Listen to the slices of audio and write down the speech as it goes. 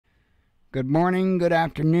good morning, good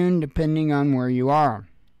afternoon, depending on where you are.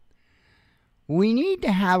 We need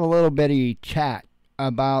to have a little bit of chat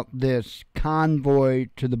about this convoy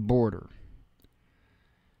to the border.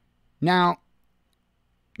 Now,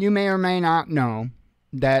 you may or may not know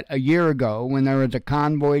that a year ago, when there was a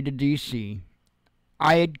convoy to D.C.,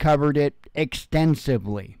 I had covered it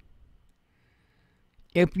extensively.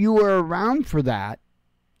 If you were around for that,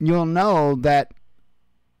 you'll know that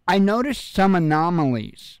I noticed some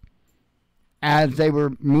anomalies as they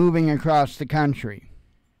were moving across the country.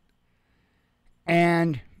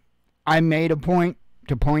 And I made a point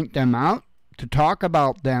to point them out, to talk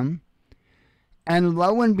about them, and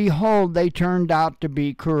lo and behold, they turned out to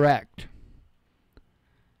be correct.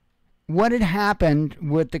 What had happened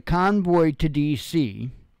with the convoy to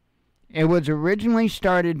D.C., it was originally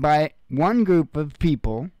started by one group of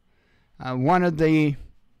people. One of the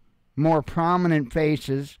more prominent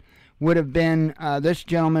faces would have been this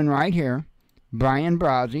gentleman right here, Brian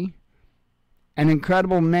Brazzi, an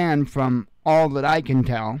incredible man from all that I can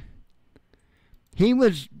tell. He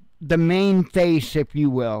was the main face, if you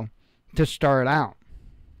will, to start out.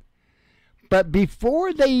 But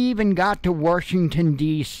before they even got to Washington,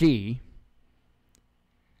 D.C.,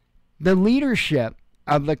 the leadership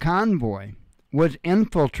of the convoy was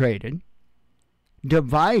infiltrated,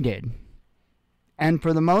 divided, and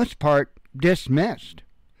for the most part dismissed.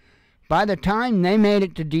 By the time they made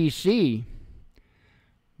it to D.C.,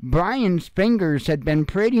 Brian's fingers had been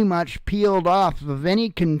pretty much peeled off of any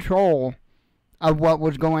control of what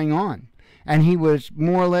was going on, and he was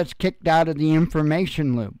more or less kicked out of the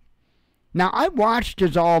information loop. Now, I watched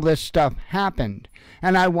as all this stuff happened,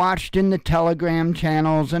 and I watched in the Telegram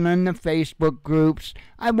channels and in the Facebook groups.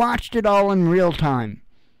 I watched it all in real time.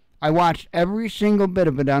 I watched every single bit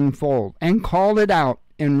of it unfold and called it out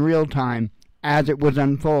in real time as it was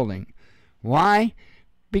unfolding. Why?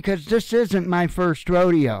 Because this isn't my first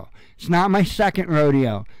rodeo. It's not my second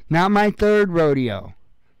rodeo, not my third rodeo.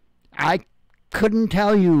 I couldn't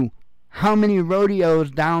tell you how many rodeos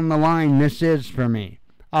down the line this is for me.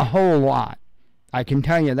 A whole lot. I can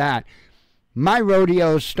tell you that. My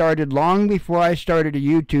rodeos started long before I started a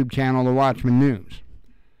YouTube channel, the Watchman News.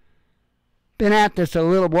 Been at this a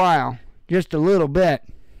little while, just a little bit.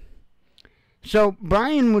 So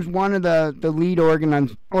Brian was one of the lead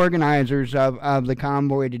organizers of the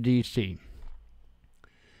convoy to D.C.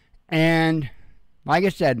 And like I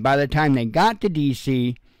said, by the time they got to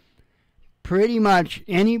D.C., pretty much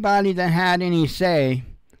anybody that had any say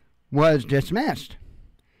was dismissed.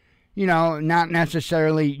 You know, not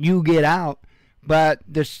necessarily you get out, but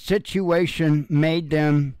the situation made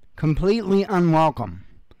them completely unwelcome.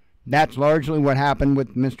 That's largely what happened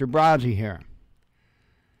with Mr. Brazzi here.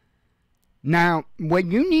 Now, what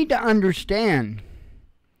you need to understand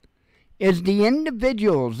is the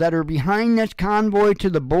individuals that are behind this convoy to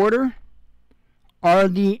the border are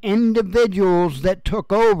the individuals that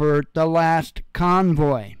took over the last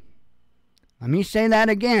convoy. Let me say that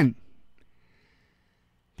again.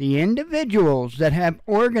 The individuals that have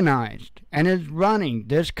organized and is running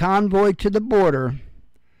this convoy to the border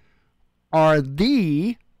are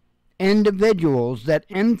the individuals that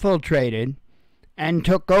infiltrated and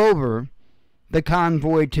took over the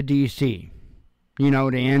convoy to D.C., you know,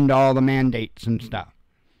 to end all the mandates and stuff.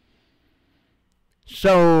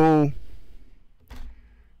 So,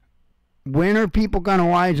 when are people going to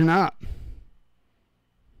wisen up?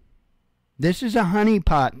 This is a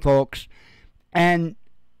honeypot, folks, and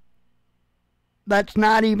let's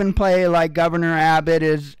not even play like Governor Abbott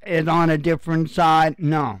is on a different side.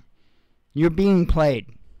 No. You're being played.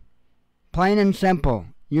 Plain and simple.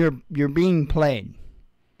 You're being played.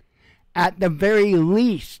 At the very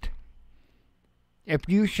least, if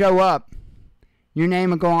you show up, your name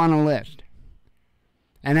will go on a list.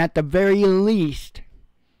 And at the very least,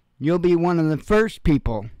 you'll be one of the first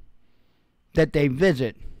people that they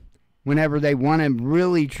visit whenever they want to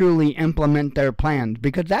really truly implement their plans,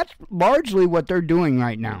 because that's largely what they're doing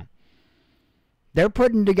right now. They're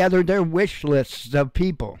putting together their wish lists of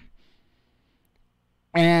people.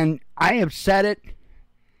 And I have said it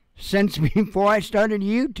since before I started a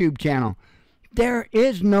YouTube channel. There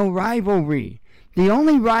is no rivalry. The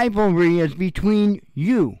only rivalry is between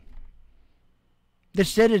you, the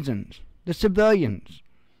citizens, the civilians.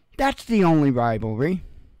 That's the only rivalry.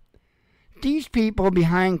 These people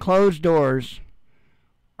behind closed doors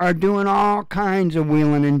are doing all kinds of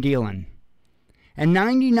wheeling and dealing. And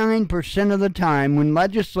 99% of the time when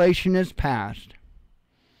legislation is passed,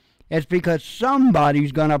 it's because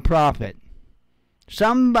somebody's going to profit.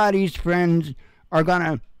 Somebody's friends are going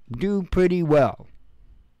to do pretty well.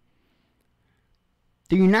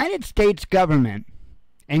 The United States government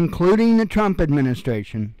including the Trump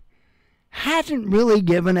administration, hasn't really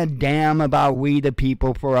given a damn about we the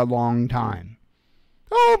people for a long time.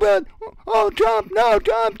 Trump, no,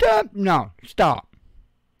 Trump. No, stop.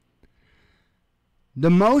 The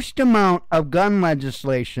most amount of gun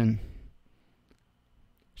legislation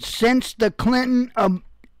since the Clinton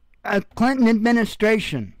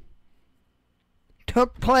administration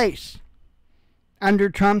took place under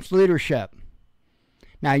Trump's leadership.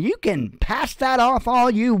 Now, you can pass that off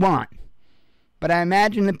all you want, but I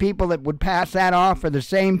imagine the people that would pass that off are the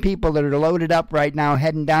same people that are loaded up right now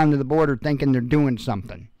heading down to the border thinking they're doing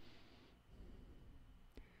something.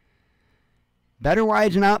 Better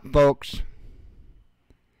wisen up, folks.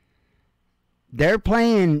 They're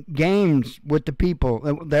playing games with the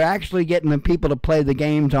people. They're actually getting the people to play the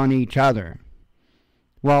games on each other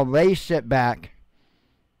while they sit back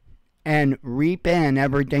and reap in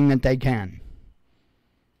everything that they can.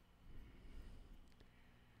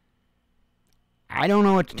 I don't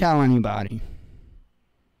know what to tell anybody.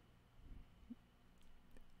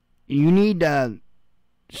 You need to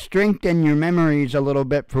strengthen your memories a little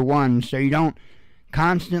bit, for one, so you don't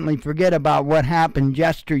constantly forget about what happened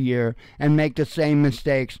yesteryear and make the same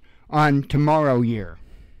mistakes on tomorrow year.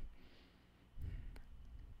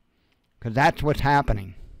 Because that's what's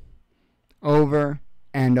happening over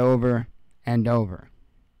and over and over.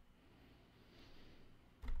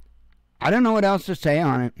 I don't know what else to say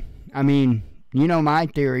on it. I mean, you know my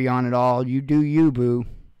theory on it all. You do you, boo.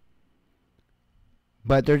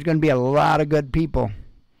 But there's going to be a lot of good people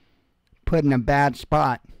put in a bad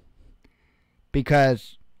spot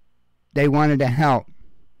because they wanted to help.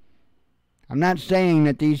 I'm not saying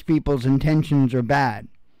that these people's intentions are bad,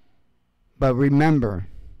 but remember,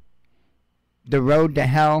 the road to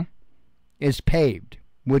hell is paved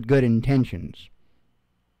with good intentions.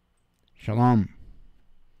 Shalom.